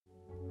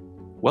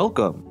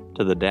Welcome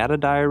to the Data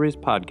Diaries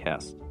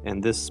podcast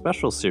and this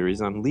special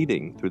series on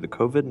leading through the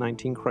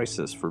COVID-19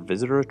 crisis for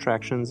visitor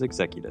attractions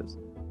executives,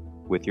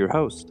 with your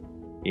host,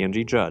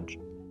 Angie Judge,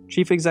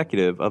 Chief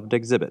Executive of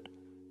Dexhibit,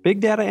 Big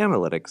Data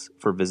Analytics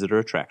for Visitor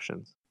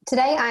Attractions.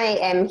 Today I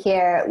am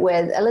here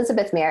with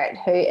Elizabeth Merritt,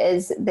 who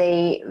is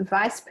the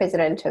Vice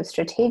President of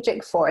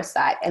Strategic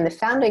Foresight and the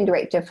Founding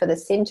Director for the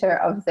Center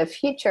of the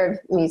Future of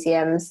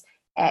Museums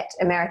at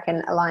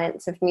American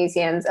Alliance of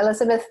Museums.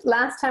 Elizabeth,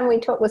 last time we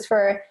talked was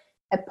for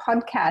a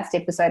podcast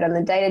episode on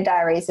the Data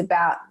Diaries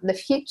about the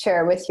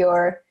future with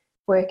your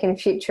work in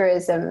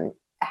futurism.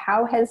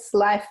 How has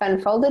life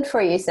unfolded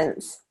for you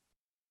since?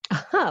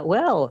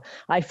 Well,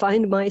 I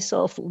find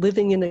myself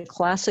living in a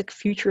classic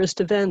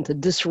futurist event, a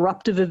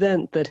disruptive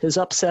event that has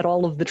upset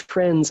all of the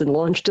trends and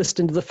launched us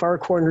into the far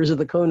corners of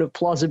the cone of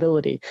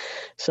plausibility.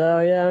 So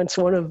yeah, it's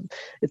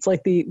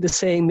like the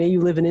saying, may you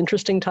live in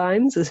interesting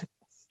times.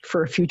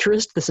 For a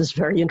futurist, this is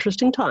very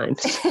interesting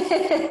times.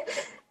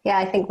 Yeah,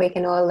 I think we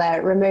can all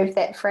remove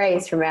that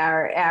phrase from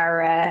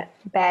our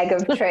bag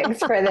of tricks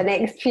for the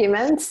next few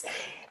months.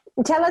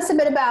 Tell us a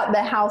bit about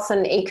the health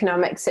and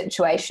economic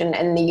situation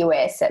in the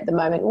US at the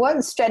moment.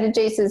 What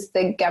strategies is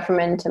the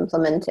government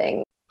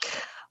implementing?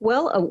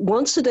 Well,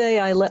 once a day,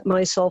 I let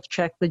myself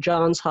check the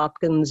Johns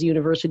Hopkins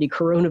University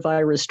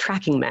coronavirus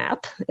tracking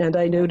map, and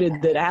I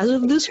noted that as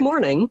of this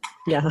morning,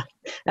 the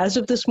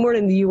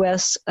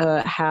U.S.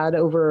 had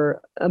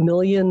over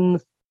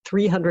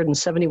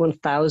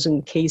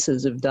 1,371,000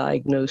 cases of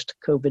diagnosed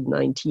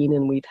COVID-19,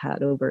 and we've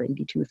had over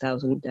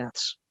 82,000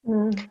 deaths.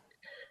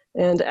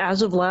 And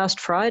as of last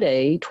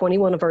Friday,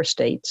 21 of our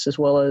states, as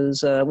well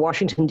as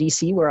Washington,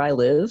 D.C., where I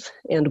live,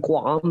 and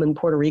Guam and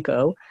Puerto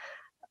Rico,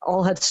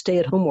 all had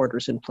stay-at-home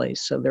orders in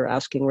place. So they're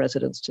asking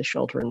residents to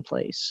shelter in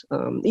place.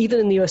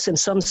 Even in the U.S., in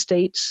some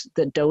states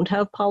that don't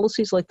have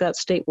policies like that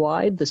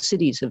statewide, the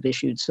cities have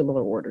issued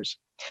similar orders.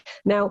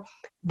 Now,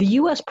 the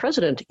U.S.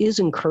 president is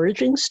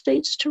encouraging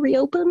states to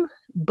reopen,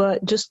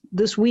 but just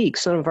this week,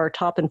 some of our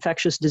top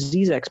infectious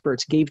disease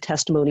experts gave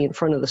testimony in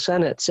front of the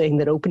Senate saying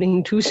that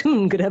opening too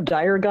soon could have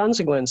dire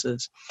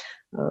consequences.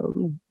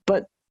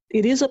 But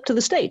it is up to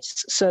the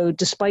states. So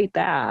despite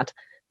that,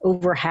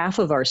 over half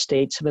of our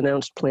states have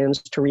announced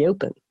plans to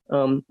reopen,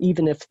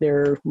 even if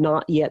they're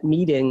not yet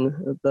meeting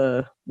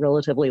the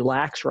relatively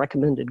lax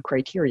recommended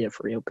criteria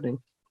for reopening.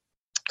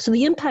 So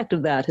the impact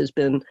of that has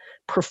been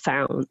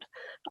profound.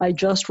 I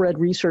just read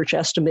research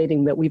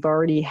estimating that we've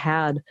already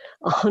had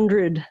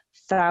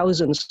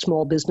 100,000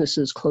 small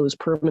businesses close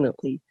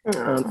permanently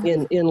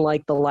in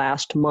like the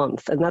last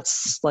month. And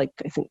that's like,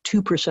 I think,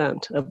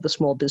 2% of the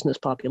small business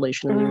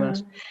population in the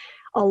US.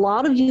 A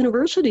lot of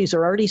universities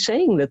are already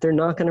saying that they're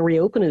not going to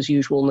reopen as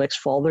usual next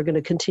fall. They're going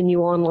to continue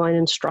online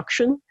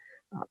instruction.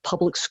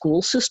 Public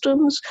school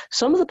systems,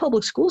 some of the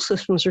public school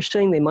systems are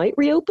saying they might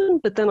reopen,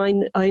 but then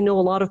I know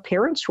a lot of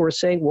parents who are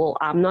saying, well,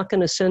 I'm not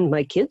going to send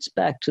my kids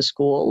back to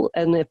school.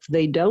 And if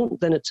they don't,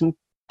 then it's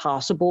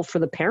impossible for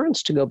the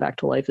parents to go back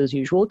to life as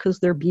usual because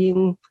they're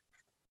being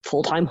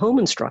full-time home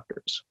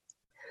instructors.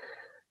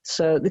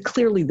 So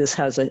clearly this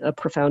has a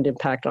profound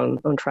impact on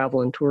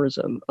travel and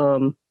tourism.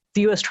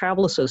 The U.S.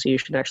 Travel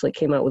Association actually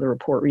came out with a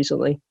report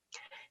recently,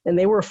 and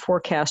they were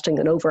forecasting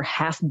an over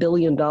 $500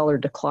 million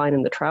decline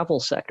in the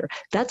travel sector.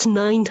 That's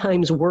 9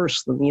 times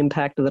worse than the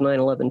impact of the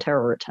 9/11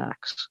 terror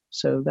attacks.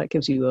 So that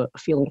gives you a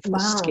feeling for the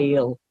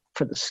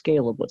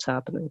scale of what's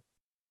happening.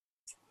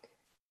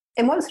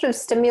 And what sort of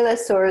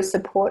stimulus or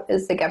support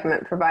is the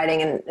government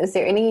providing? And is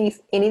there any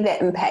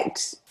that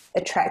impact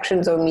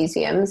attractions or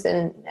museums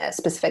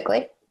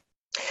specifically?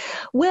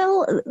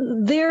 Well,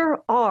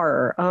 there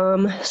are.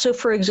 So,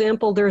 for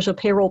example, there's a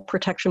payroll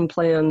protection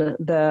plan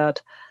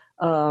that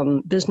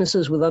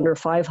businesses with under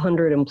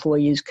 500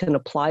 employees could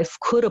apply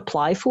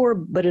for,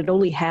 but it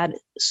only had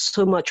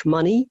so much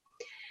money.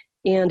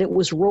 And it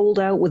was rolled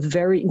out with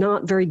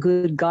not very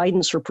good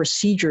guidance or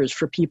procedures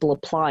for people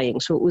applying.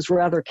 So it was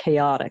rather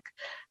chaotic.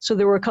 So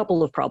there were a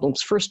couple of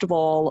problems. First of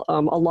all, a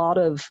lot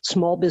of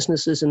small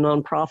businesses and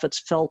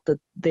nonprofits felt that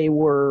they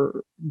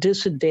were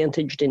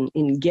disadvantaged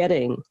in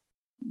getting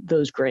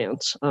those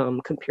grants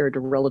compared to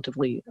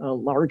relatively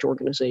large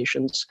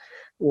organizations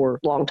or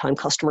longtime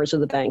customers of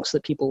the banks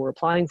that people were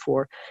applying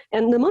for.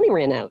 And the money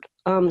ran out.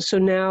 So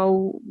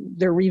now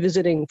they're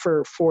revisiting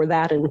for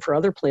that and for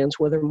other plans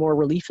whether more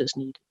relief is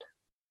needed.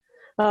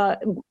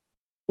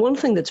 One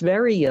thing that's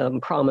very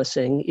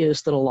promising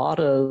is that a lot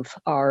of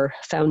our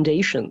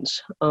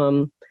foundations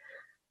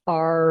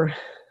are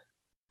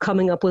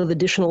coming up with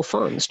additional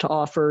funds to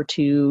offer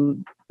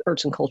to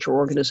arts and culture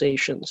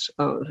organizations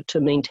to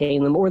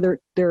maintain them. Or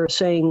they're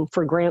saying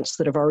for grants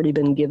that have already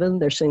been given,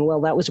 they're saying, well,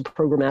 that was a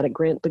programmatic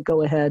grant, but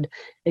go ahead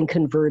and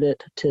convert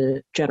it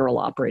to general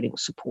operating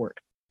support.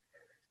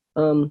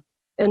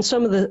 And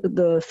some of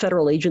the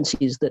federal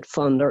agencies that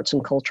fund arts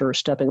and culture are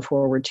stepping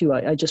forward too.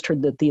 I just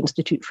heard that the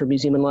Institute for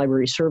Museum and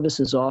Library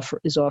Services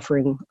is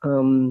offering,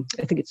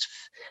 I think it's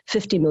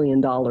 $50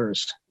 million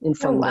in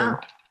funding. Oh, wow.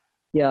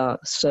 Yeah.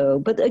 So,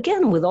 but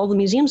again, with all the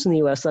museums in the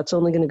U.S., that's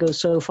only going to go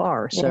so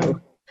far.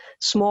 So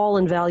small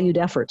and valued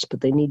efforts,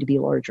 but they need to be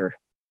larger.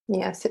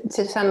 Yeah,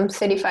 so some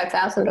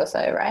 35,000 or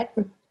so, right?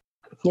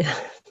 Yeah.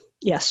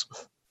 Yes.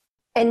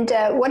 And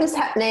what is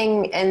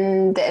happening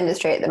in the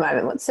industry at the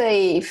moment? What's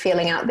the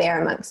feeling out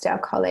there amongst our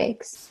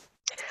colleagues?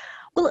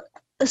 Well,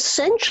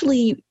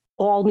 essentially,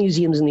 all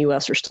museums in the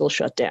U.S. are still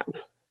shut down.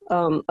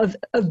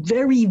 A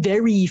very,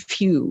 very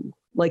few,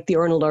 like the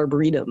Arnold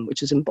Arboretum,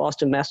 which is in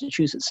Boston,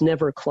 Massachusetts,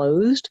 never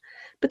closed.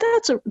 But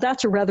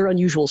that's a rather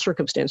unusual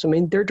circumstance. I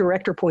mean, their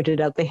director pointed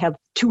out they have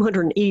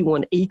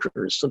 281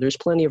 acres, so there's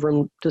plenty of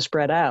room to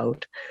spread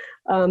out.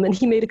 And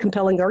he made a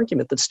compelling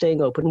argument that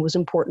staying open was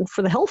important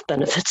for the health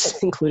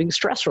benefits, including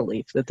stress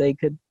relief, that they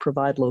could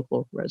provide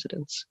local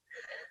residents.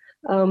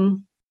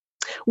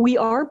 We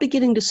are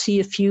beginning to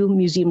see a few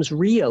museums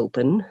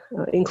reopen,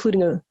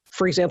 including,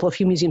 for example, a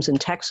few museums in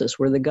Texas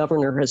where the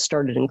governor has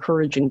started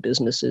encouraging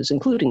businesses,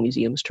 including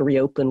museums, to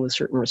reopen with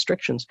certain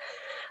restrictions.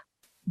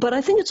 But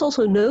I think it's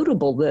also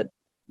notable that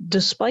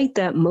despite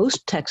that,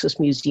 most Texas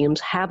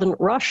museums haven't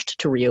rushed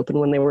to reopen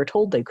when they were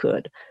told they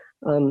could.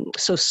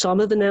 So some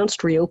have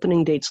announced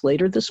reopening dates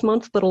later this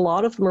month, but a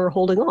lot of them are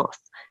holding off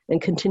and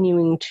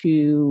continuing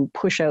to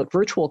push out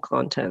virtual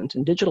content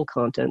and digital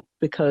content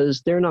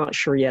because they're not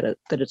sure yet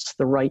that it's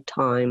the right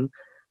time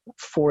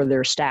for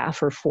their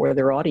staff or for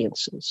their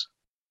audiences.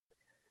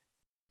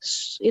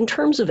 In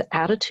terms of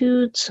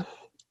attitudes,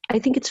 I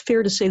think it's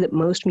fair to say that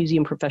most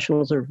museum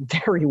professionals are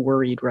very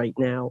worried right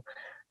now.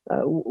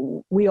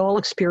 We all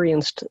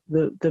experienced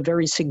the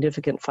very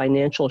significant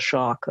financial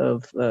shock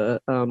of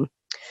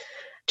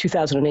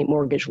 2008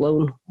 mortgage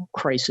loan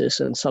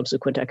crisis and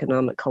subsequent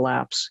economic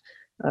collapse.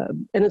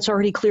 And it's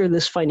already clear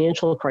this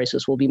financial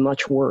crisis will be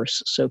much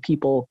worse, so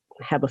people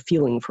have a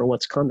feeling for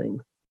what's coming.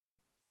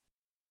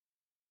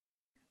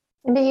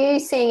 And are you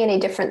seeing any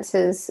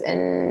differences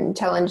in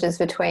challenges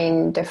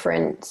between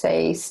different,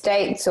 say,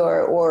 states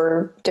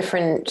or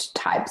different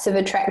types of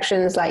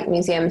attractions like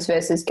museums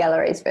versus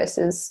galleries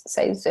versus,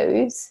 say,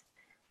 zoos?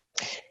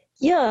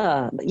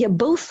 Yeah,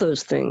 both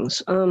those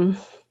things.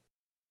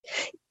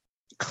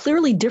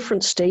 Clearly,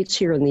 different states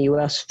here in the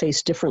U.S.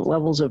 face different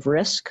levels of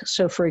risk.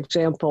 So, for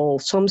example,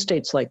 some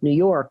states like New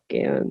York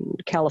and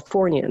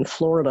California and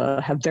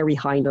Florida have very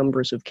high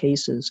numbers of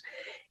cases.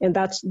 And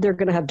they're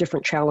going to have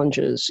different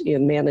challenges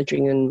in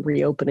managing and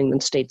reopening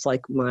than states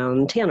like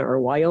Montana or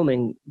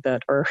Wyoming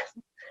that are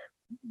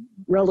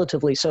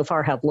relatively, so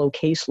far, have low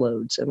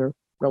caseloads and are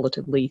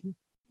relatively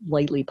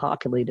lightly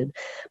populated.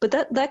 But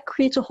that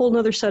creates a whole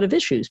other set of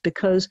issues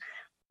because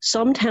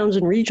some towns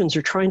and regions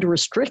are trying to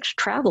restrict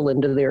travel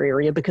into their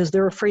area because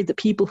they're afraid that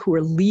people who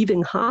are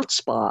leaving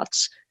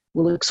hotspots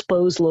will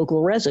expose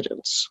local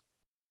residents.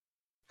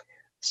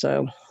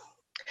 So,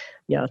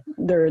 yeah,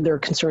 there are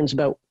concerns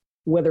about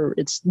whether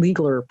it's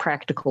legal or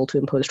practical to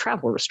impose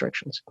travel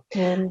restrictions.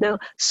 Now,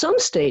 some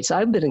states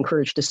I've been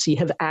encouraged to see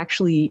have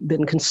actually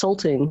been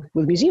consulting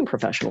with museum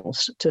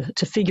professionals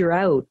to figure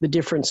out the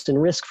difference in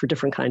risk for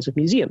different kinds of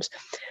museums.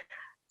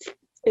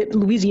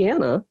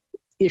 Louisiana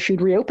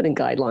issued reopening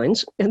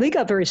guidelines, and they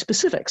got very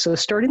specific. So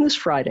starting this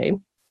Friday,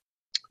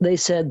 they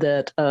said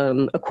that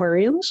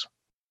aquariums,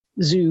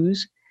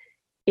 zoos,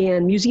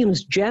 and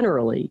museums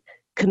generally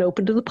can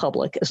open to the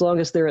public as long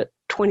as they're at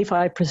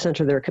 25%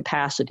 of their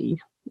capacity,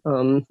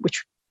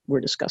 which we're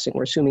discussing.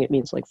 We're assuming it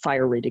means like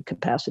fire-rated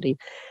capacity.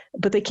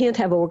 But they can't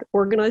have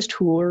organized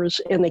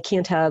tours, and they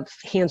can't have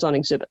hands-on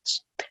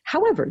exhibits.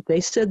 However, they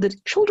said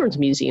that children's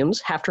museums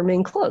have to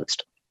remain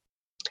closed.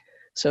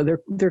 So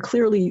they're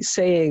clearly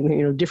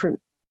saying, different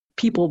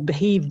people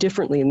behave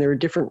differently, and there are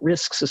different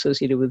risks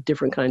associated with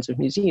different kinds of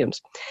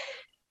museums.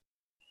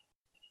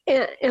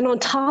 And on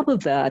top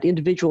of that,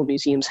 individual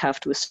museums have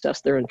to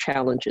assess their own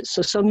challenges.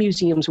 So some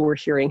museums we're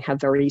hearing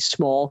have very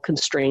small,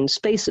 constrained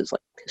spaces,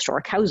 like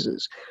historic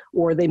houses,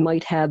 or they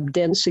might have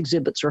dense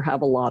exhibits or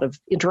have a lot of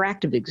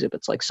interactive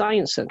exhibits, like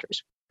science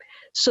centers.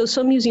 So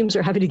some museums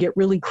are having to get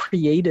really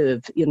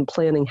creative in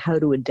planning how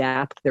to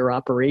adapt their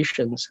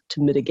operations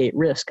to mitigate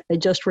risk. I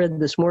just read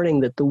this morning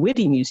that the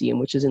Whitty Museum,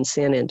 which is in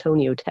San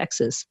Antonio,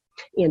 Texas,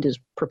 and is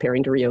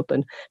preparing to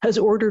reopen, has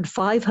ordered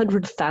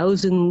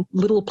 500,000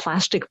 little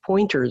plastic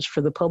pointers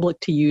for the public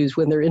to use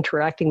when they're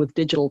interacting with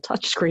digital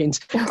touchscreens,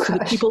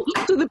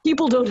 so that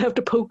people don't have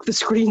to poke the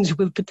screens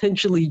with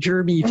potentially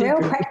germy fingers. A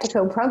real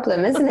practical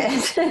problem, isn't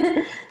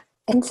it?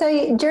 And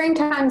so during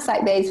times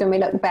like these, when we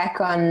look back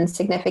on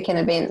significant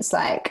events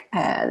like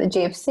the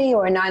GFC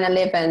or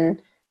 9/11,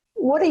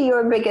 what are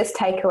your biggest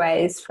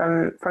takeaways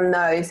from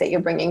those that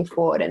you're bringing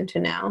forward into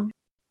now?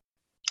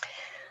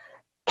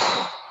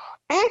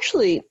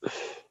 Actually,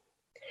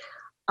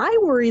 I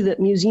worry that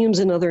museums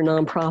and other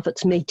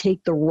nonprofits may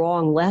take the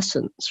wrong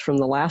lessons from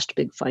the last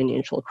big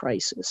financial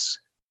crisis.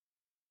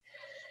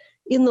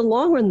 In the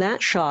long run,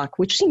 that shock,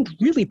 which seemed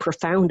really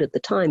profound at the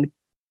time,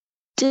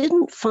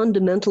 didn't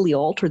fundamentally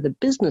alter the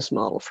business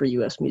model for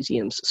U.S.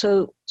 museums.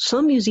 So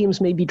some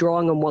museums may be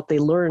drawing on what they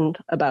learned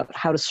about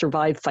how to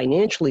survive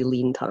financially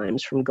lean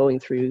times from going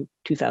through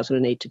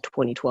 2008 to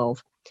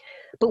 2012.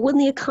 But when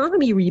the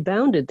economy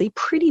rebounded, they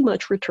pretty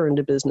much returned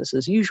to business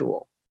as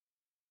usual.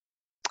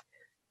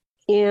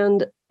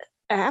 And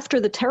after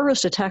the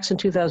terrorist attacks in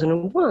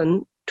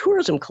 2001,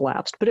 tourism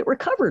collapsed, but it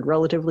recovered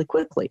relatively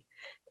quickly.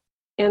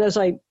 And as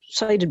I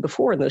cited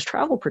before in those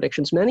travel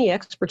predictions, many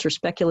experts are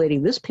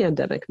speculating this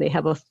pandemic may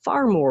have a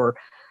far more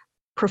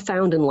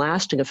profound and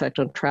lasting effect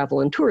on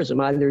travel and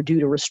tourism, either due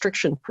to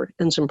restrictions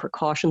and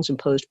precautions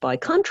imposed by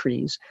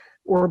countries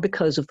or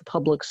because of the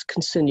public's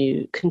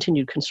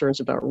continued concerns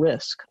about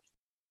risk.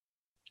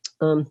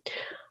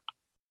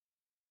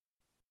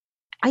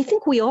 I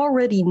think we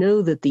already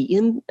know that the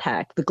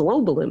impact, the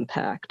global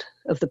impact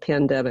of the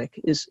pandemic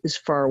is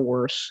far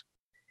worse.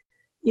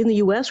 In the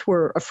US,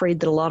 we're afraid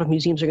that a lot of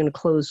museums are going to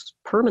close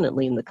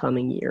permanently in the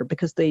coming year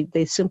because they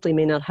simply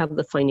may not have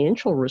the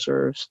financial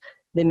reserves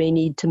they may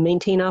need to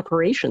maintain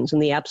operations in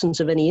the absence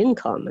of any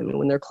income. I mean,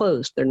 when they're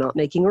closed, they're not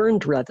making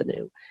earned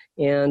revenue.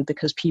 And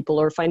because people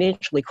are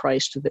financially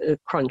crunched,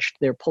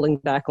 they're pulling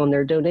back on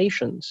their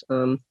donations.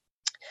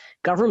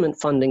 Government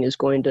funding is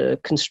going to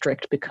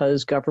constrict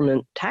because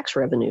government tax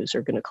revenues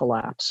are going to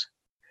collapse.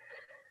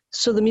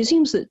 So the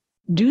museums that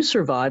do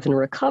survive and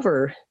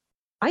recover,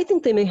 I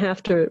think they may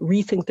have to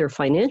rethink their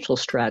financial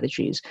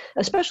strategies,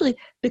 especially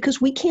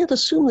because we can't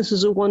assume this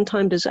is a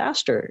one-time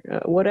disaster.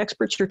 What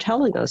experts are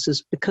telling us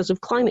is because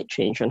of climate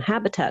change and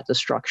habitat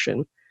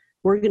destruction,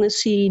 we're going to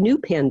see new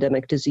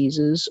pandemic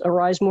diseases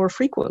arise more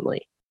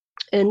frequently.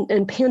 And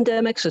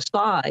pandemics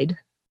aside,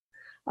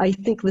 I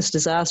think this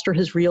disaster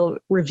has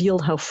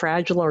revealed how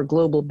fragile our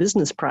global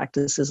business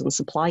practices and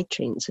supply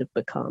chains have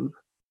become.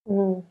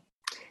 Mm.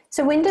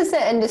 So when does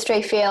the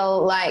industry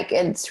feel like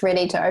it's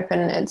ready to open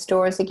its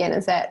doors again?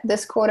 Is that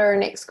this quarter,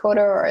 next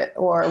quarter,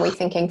 or are we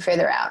thinking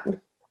further out?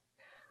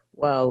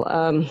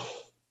 Well,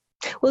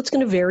 it's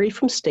going to vary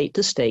from state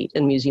to state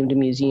and museum to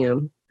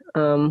museum.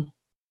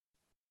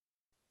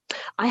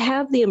 I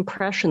have the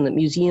impression that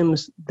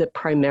museums that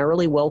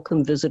primarily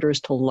welcome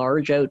visitors to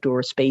large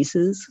outdoor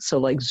spaces, so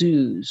like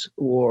zoos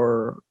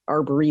or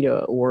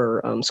arboreta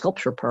or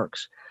sculpture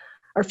parks,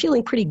 are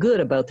feeling pretty good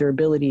about their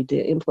ability to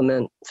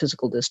implement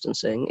physical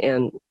distancing.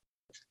 And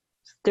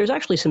there's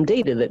actually some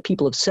data that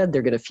people have said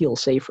they're going to feel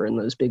safer in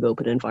those big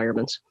open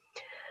environments.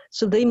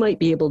 So they might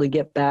be able to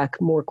get back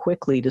more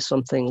quickly to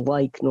something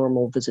like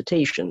normal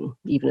visitation,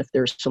 even if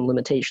there's some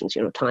limitations,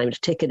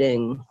 timed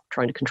ticketing,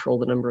 trying to control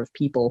the number of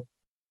people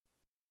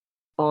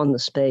on the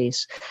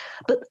space.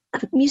 But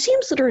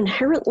museums that are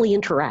inherently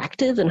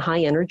interactive and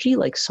high energy,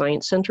 like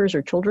science centers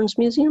or children's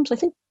museums, I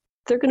think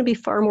they're going to be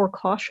far more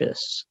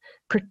cautious.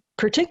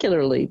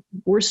 Particularly,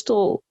 we're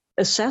still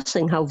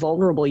assessing how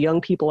vulnerable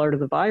young people are to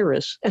the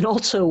virus, and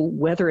also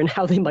whether and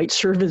how they might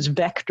serve as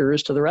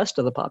vectors to the rest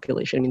of the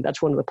population. I mean,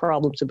 that's one of the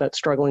problems about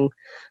struggling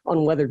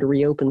on whether to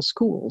reopen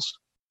schools.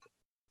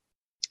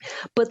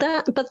 But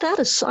that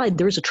aside,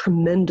 there is a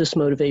tremendous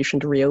motivation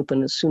to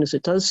reopen as soon as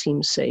it does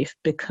seem safe,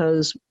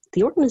 because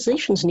the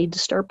organizations need to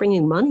start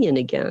bringing money in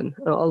again.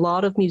 A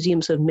lot of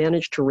museums have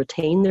managed to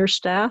retain their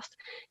staff,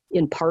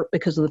 in part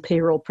because of the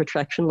payroll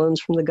protection loans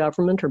from the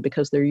government or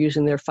because they're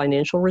using their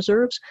financial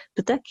reserves,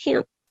 but that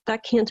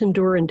can't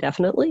endure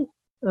indefinitely.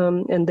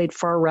 And they'd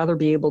far rather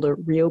be able to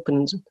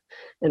reopen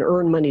and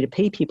earn money to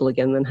pay people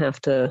again than have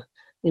to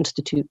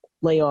institute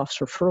layoffs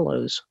or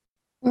furloughs.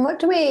 What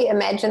do we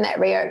imagine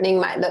that reopening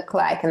might look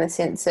like in the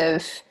sense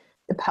of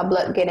the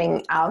public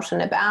getting out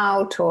and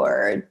about,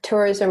 or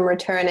tourism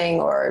returning,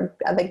 or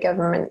other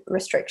government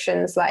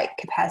restrictions like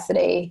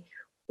capacity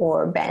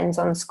or bans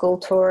on school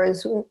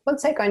tours?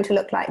 What's that going to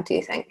look like, do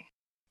you think?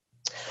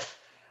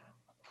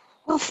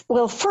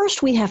 Well,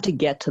 first we have to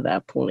get to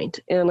that point.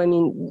 And I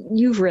mean,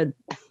 you've read,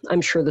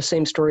 I'm sure, the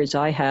same stories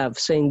I have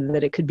saying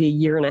that it could be a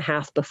year and a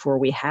half before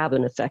we have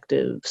an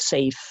effective,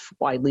 safe,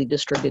 widely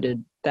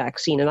distributed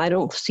vaccine. And I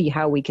don't see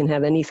how we can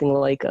have anything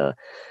like a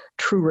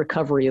true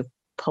recovery of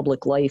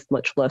public life,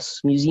 much less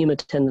museum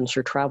attendance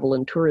or travel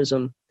and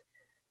tourism,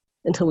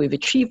 until we've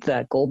achieved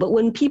that goal. But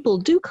when people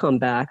do come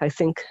back, I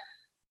think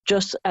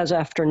just as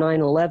after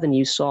 9/11,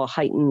 you saw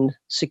heightened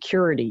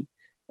security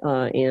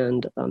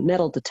and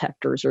metal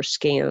detectors or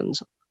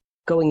scans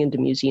going into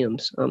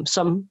museums.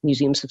 Some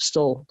museums have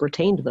still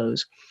retained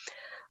those.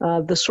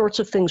 The sorts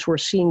of things we're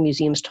seeing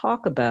museums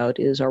talk about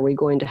is, are we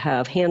going to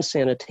have hand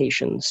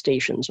sanitation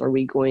stations? Are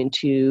we going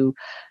to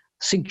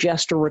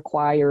suggest or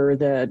require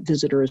that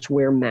visitors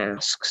wear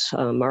masks?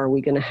 Are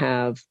we going to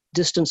have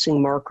distancing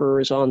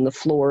markers on the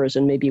floors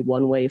and maybe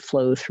one-way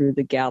flow through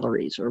the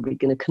galleries? Are we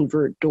going to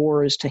convert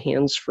doors to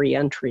hands-free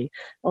entry?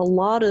 A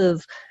lot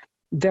of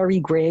very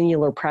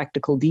granular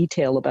practical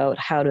detail about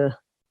how to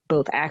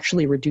both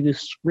actually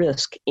reduce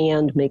risk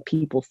and make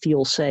people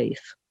feel safe.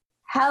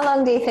 How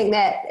long do you think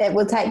that it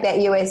will take that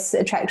US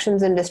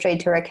attractions industry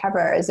to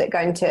recover? Is it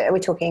going to, are we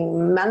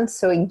talking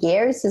months or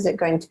years? Is it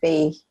going to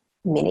be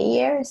many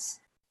years?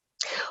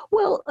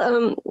 Well,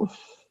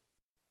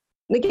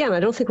 again,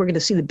 I don't think we're going to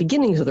see the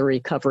beginnings of the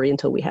recovery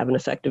until we have an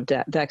effective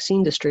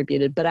vaccine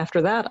distributed. But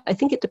after that, I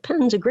think it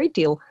depends a great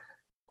deal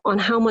on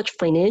how much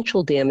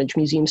financial damage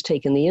museums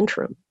take in the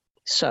interim.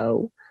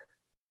 So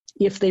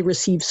if they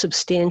receive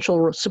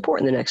substantial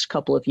support in the next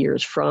couple of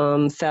years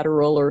from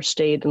federal or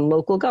state and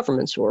local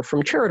governments, or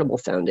from charitable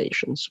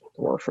foundations,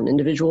 or from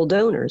individual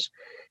donors,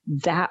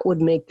 that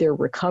would make their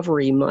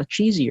recovery much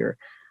easier.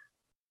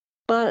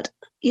 But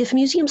if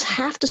museums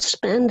have to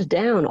spend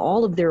down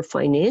all of their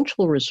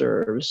financial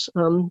reserves,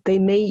 they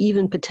may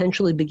even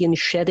potentially begin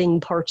shedding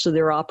parts of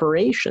their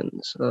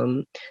operations.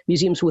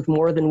 Museums with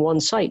more than one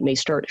site may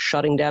start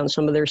shutting down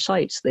some of their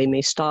sites. They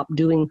may stop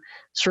doing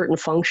certain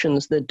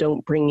functions that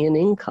don't bring in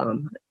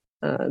income.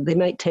 They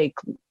might take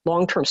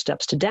long-term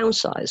steps to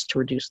downsize to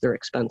reduce their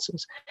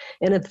expenses.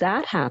 And if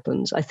that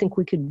happens, I think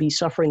we could be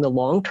suffering the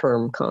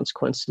long-term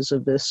consequences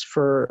of this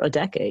for a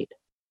decade.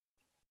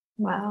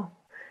 Wow.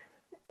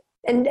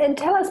 And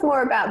tell us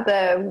more about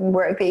the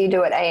work that you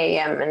do at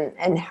AAM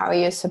and how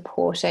you're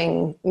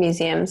supporting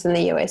museums in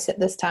the US at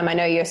this time. I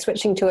know you're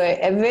switching to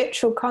a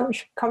virtual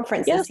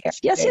conference this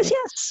year.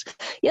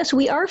 Yes,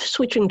 we are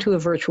switching to a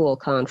virtual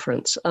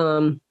conference.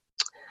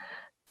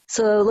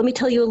 So let me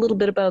tell you a little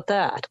bit about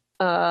that.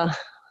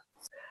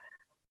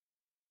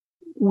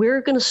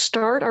 We're going to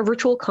start our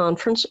virtual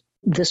conference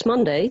this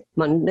Monday,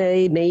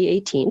 May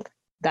 18th.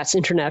 That's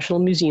International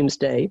Museums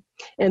Day.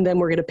 And then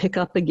we're going to pick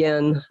up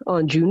again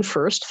on June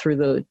 1st through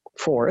the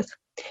 4th.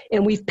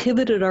 And we've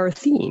pivoted our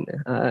theme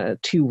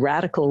to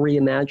radical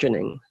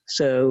reimagining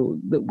so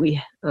that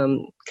we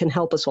can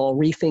help us all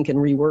rethink and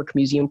rework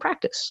museum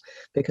practice,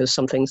 because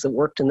some things that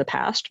worked in the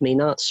past may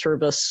not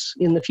serve us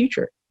in the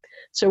future.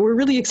 So we're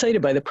really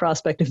excited by the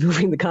prospect of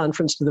moving the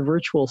conference to the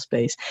virtual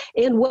space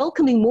and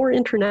welcoming more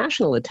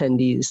international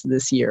attendees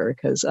this year,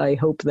 because I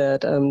hope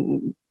that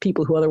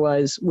people who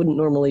otherwise wouldn't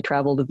normally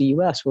travel to the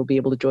US will be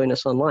able to join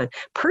us online.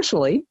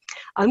 Personally,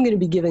 I'm going to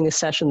be giving a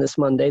session this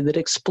Monday that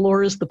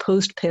explores the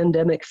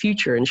post-pandemic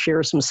future and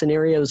shares some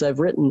scenarios I've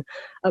written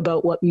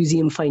about what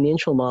museum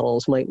financial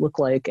models might look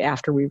like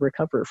after we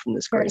recover from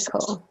this crisis.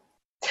 Very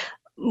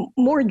cool.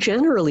 More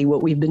generally,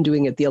 what we've been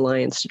doing at the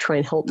Alliance to try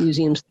and help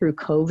museums through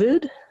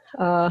COVID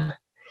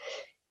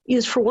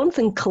is, for one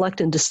thing, collect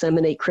and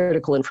disseminate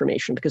critical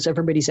information, because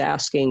everybody's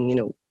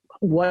asking,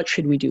 what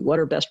should we do? What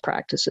are best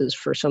practices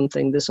for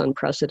something this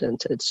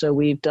unprecedented? So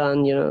we've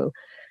done,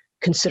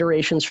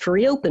 considerations for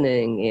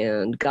reopening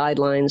and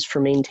guidelines for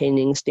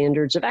maintaining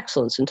standards of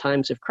excellence in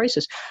times of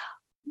crisis.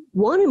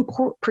 One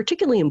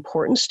particularly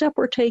important step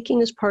we're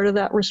taking as part of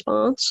that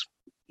response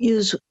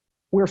is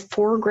we're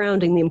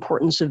foregrounding the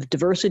importance of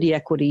diversity,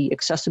 equity,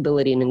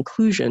 accessibility, and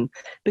inclusion,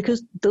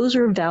 because those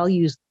are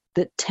values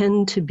that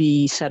tend to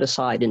be set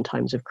aside in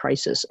times of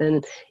crisis.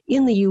 And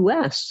in the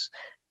US,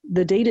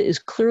 the data is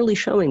clearly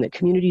showing that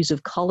communities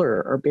of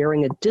color are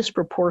bearing a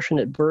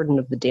disproportionate burden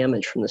of the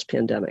damage from this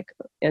pandemic.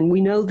 And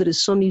we know that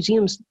as some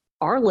museums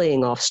are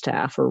laying off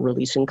staff or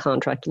releasing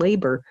contract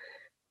labor,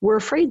 we're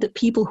afraid that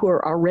people who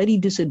are already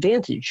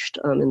disadvantaged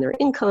in their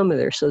income or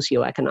their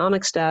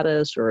socioeconomic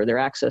status or their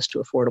access to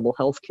affordable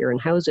healthcare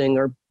and housing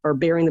are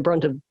bearing the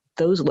brunt of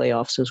those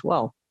layoffs as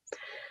well.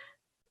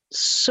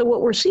 So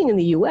what we're seeing in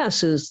the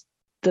US is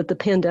that the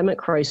pandemic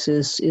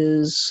crisis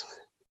is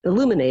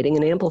illuminating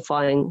and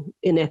amplifying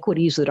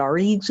inequities that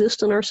already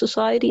exist in our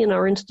society and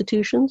our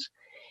institutions.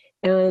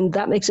 And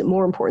that makes it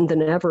more important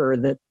than ever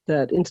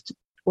that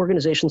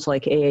organizations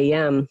like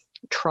AAM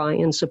try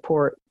and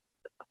support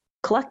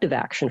collective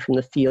action from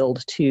the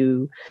field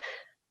to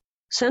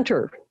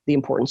center the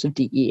importance of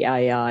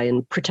DEI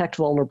and protect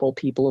vulnerable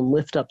people and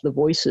lift up the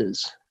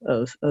voices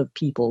of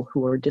people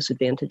who are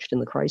disadvantaged in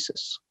the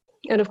crisis.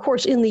 And of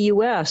course, in the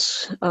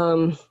US,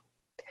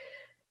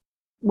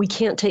 we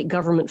can't take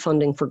government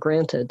funding for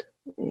granted.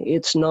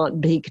 It's not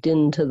baked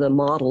into the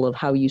model of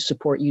how you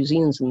support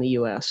museums in the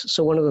US.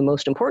 So one of the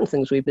most important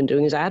things we've been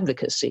doing is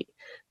advocacy,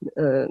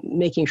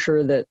 making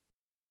sure that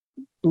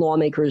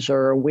lawmakers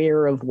are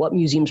aware of what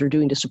museums are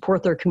doing to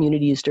support their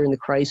communities during the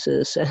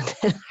crisis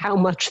and how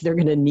much they're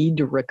going to need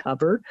to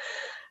recover.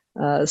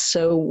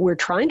 So we're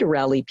trying to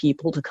rally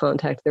people to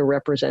contact their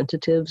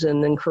representatives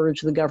and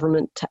encourage the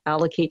government to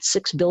allocate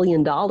 $6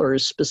 billion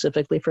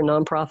specifically for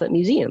nonprofit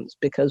museums,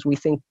 because we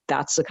think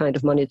that's the kind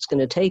of money it's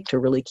going to take to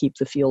really keep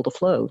the field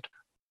afloat.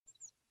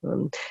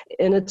 And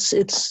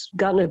it's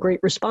gotten a great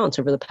response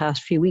over the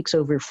past few weeks.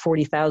 Over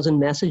 40,000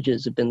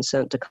 messages have been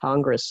sent to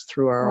Congress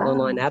through our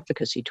online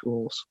advocacy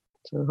tools.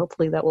 So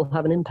hopefully that will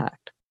have an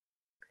impact.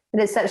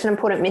 It is such an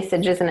important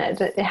message, isn't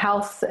it?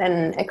 Health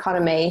and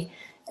economy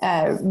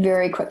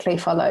very quickly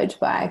followed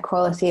by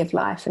quality of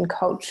life, and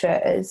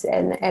culture is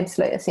an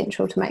absolute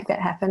essential to make that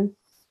happen.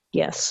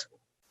 Yes.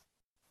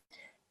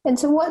 And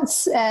so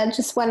what's,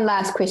 just one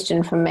last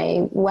question from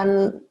me,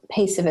 one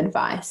piece of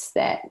advice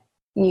that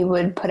you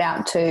would put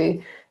out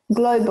to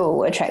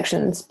global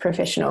attractions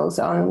professionals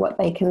on what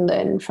they can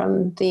learn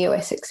from the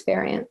US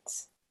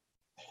experience?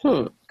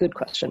 Good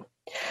question.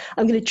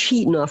 I'm going to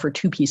cheat and offer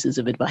two pieces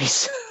of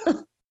advice.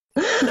 Go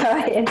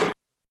ahead.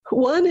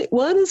 One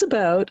is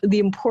about the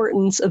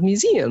importance of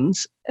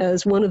museums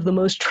as one of the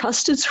most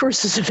trusted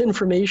sources of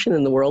information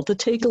in the world to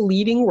take a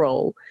leading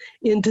role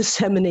in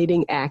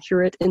disseminating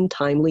accurate and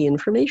timely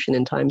information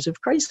in times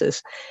of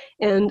crisis,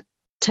 and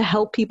to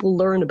help people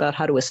learn about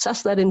how to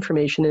assess that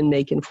information and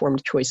make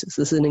informed choices.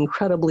 This is an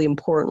incredibly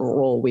important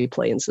role we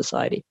play in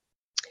society.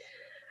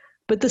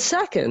 But the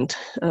second,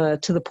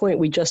 to the point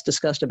we just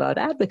discussed about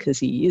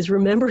advocacy, is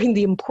remembering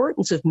the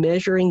importance of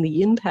measuring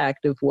the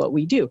impact of what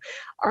we do.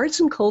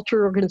 Arts and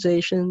culture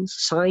organizations,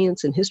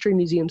 science and history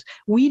museums,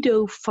 we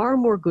do far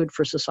more good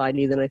for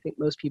society than I think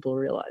most people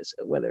realize,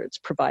 whether it's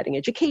providing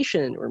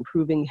education or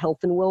improving health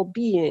and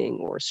well-being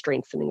or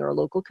strengthening our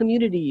local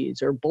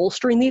communities or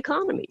bolstering the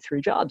economy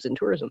through jobs and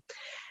tourism.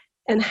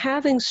 And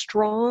having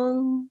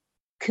strong,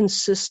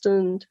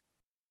 consistent,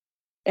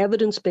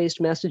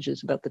 evidence-based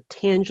messages about the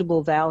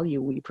tangible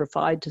value we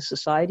provide to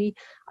society,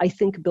 I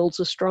think builds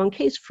a strong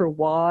case for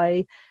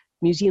why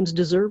museums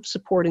deserve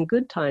support in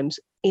good times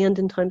and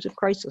in times of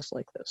crisis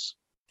like this.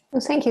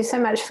 Well, thank you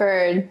so much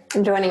for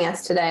joining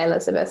us today,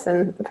 Elizabeth,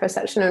 and for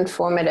such an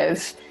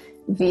informative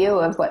view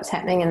of what's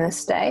happening in the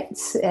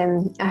States.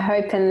 And I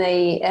hope in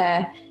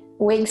the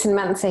weeks and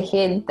months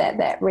ahead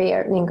that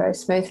reopening goes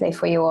smoothly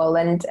for you all,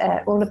 and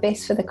all the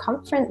best for the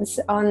conference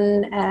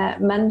on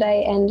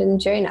Monday and in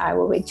June. I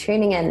will be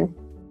tuning in.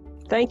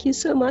 Thank you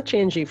so much,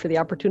 Angie, for the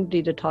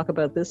opportunity to talk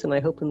about this, and I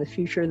hope in the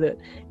future that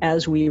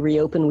as we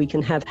reopen we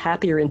can have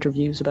happier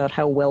interviews about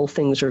how well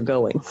things are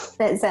going.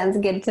 That sounds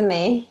good to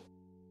me.